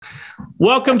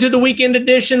Welcome to the weekend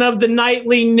edition of the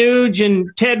Nightly Nuge.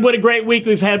 And Ted, what a great week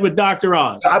we've had with Dr.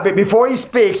 Oz. Before he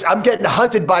speaks, I'm getting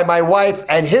hunted by my wife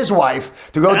and his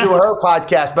wife to go do her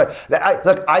podcast. But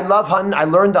look, I love hunting. I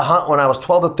learned to hunt when I was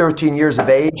 12 or 13 years of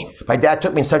age. My dad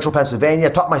took me in central Pennsylvania. I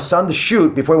taught my son to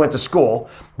shoot before he went to school.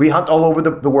 We hunt all over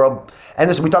the world. And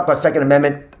this, we talk about Second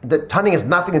Amendment. Hunting has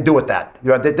nothing to do with that.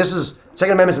 This is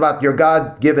Second Amendment is about your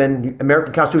God-given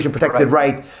American Constitution protected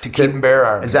right to keep and bear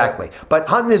arms. Exactly. But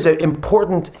hunting is an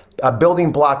important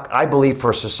building block, I believe,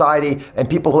 for society. And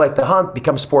people who like to hunt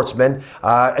become sportsmen.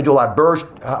 I do a lot of bird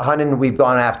hunting. We've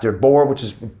gone after boar, which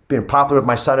has been popular with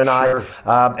my son and I.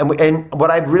 And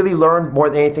what I've really learned more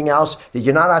than anything else, that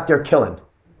you're not out there killing.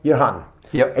 You're hunting.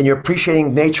 Yep. And you're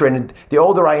appreciating nature. And the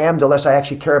older I am, the less I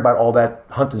actually care about all that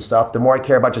hunting stuff. The more I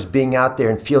care about just being out there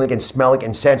and feeling and smelling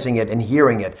and sensing it and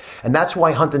hearing it. And that's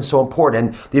why hunting's so important.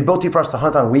 And the ability for us to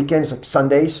hunt on weekends, like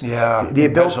Sundays. Yeah, the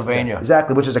ability, Pennsylvania.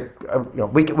 Exactly, which is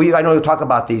we I know you talk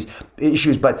about these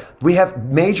issues, but we have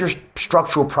major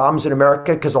structural problems in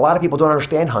America because a lot of people don't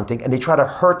understand hunting and they try to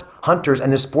hurt hunters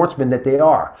and the sportsmen that they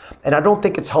are. And I don't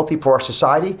think it's healthy for our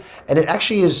society. And it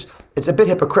actually is, it's a bit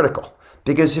hypocritical.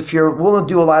 Because if you're willing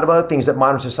to do a lot of other things that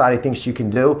modern society thinks you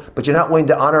can do, but you're not willing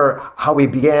to honor how we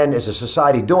began as a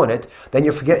society doing it, then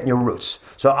you're forgetting your roots.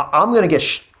 So I'm going to get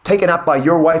taken up by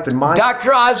your wife and mine.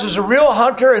 Dr. Oz is a real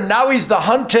hunter, and now he's the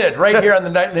hunted right here on the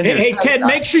Nightly News. Hey, Ted,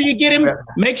 make sure you get him.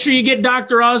 Make sure you get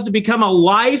Dr. Oz to become a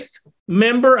life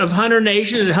member of Hunter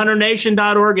Nation at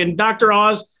hunternation.org. And Dr.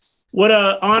 Oz, what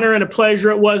an honor and a pleasure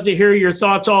it was to hear your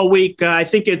thoughts all week. I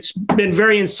think it's been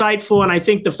very insightful, and I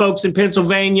think the folks in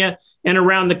Pennsylvania and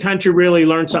around the country really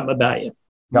learned something about you.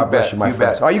 God bless you, my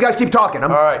friend. All right, you guys keep talking. All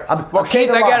right. Well, Keith,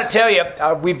 I got to tell you,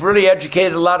 we've really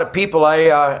educated a lot of people.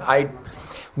 I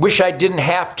wish I didn't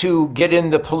have to get in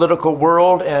the political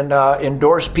world and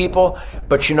endorse people,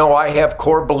 but I have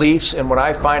core beliefs, and when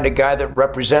I find a guy that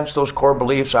represents those core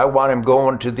beliefs, I want him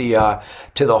going to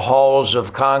the halls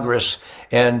of Congress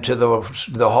and to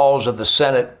the halls of the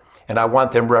Senate, and I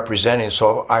want them representing.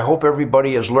 So I hope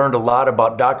everybody has learned a lot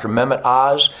about Dr. Mehmet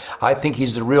Oz. I think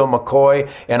he's the real McCoy,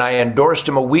 and I endorsed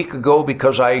him a week ago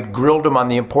because I grilled him on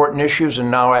the important issues,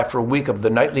 and now after a week of the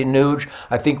Nightly Nuge,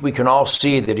 I think we can all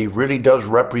see that he really does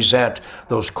represent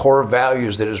those core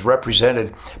values that is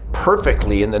represented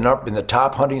perfectly in the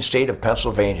top hunting state of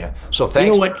Pennsylvania. So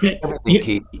thanks for everything,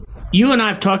 Keith. You and I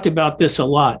have talked about this a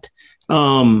lot.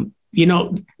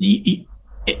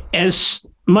 As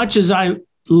much as I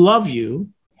love you,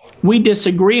 we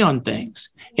disagree on things,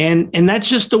 and that's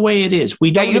just the way it is.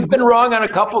 You've been wrong on a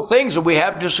couple things, and we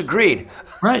have disagreed.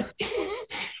 Right,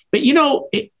 but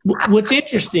what's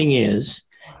interesting is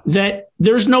that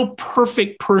there's no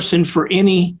perfect person for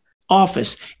any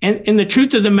office, and the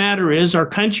truth of the matter is, our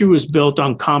country was built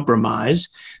on compromise.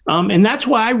 And that's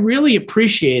why I really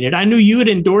appreciate it. I knew you had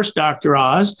endorsed Dr.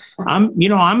 Oz.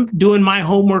 I'm doing my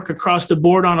homework across the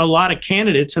board on a lot of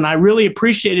candidates, and I really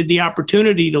appreciated the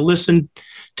opportunity to listen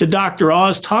to Dr.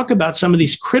 Oz talk about some of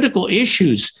these critical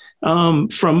issues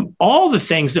from all the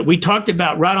things that we talked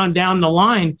about right on down the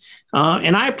line.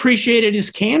 And I appreciated his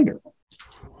candor.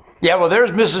 Yeah, well, there's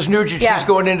Mrs. Nugent. Yes. She's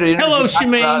going into the interview. Hello,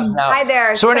 Shemaine. Hi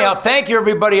there. So anyhow, thank you,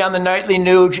 everybody, on the Nightly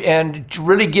Nuge, and to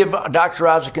really give Dr.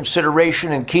 Oz a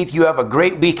consideration. And Keith, you have a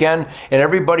great weekend, and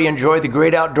everybody enjoy the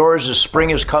great outdoors as spring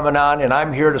is coming on, and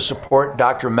I'm here to support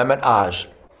Dr. Mehmet Oz.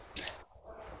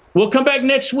 We'll come back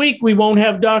next week. We won't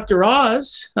have Dr.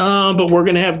 Oz, but we're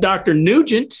going to have Dr.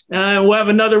 Nugent. We'll have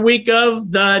another week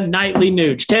of the Nightly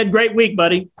Nuge. Ted, great week,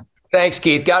 buddy. Thanks,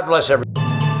 Keith. God bless everybody.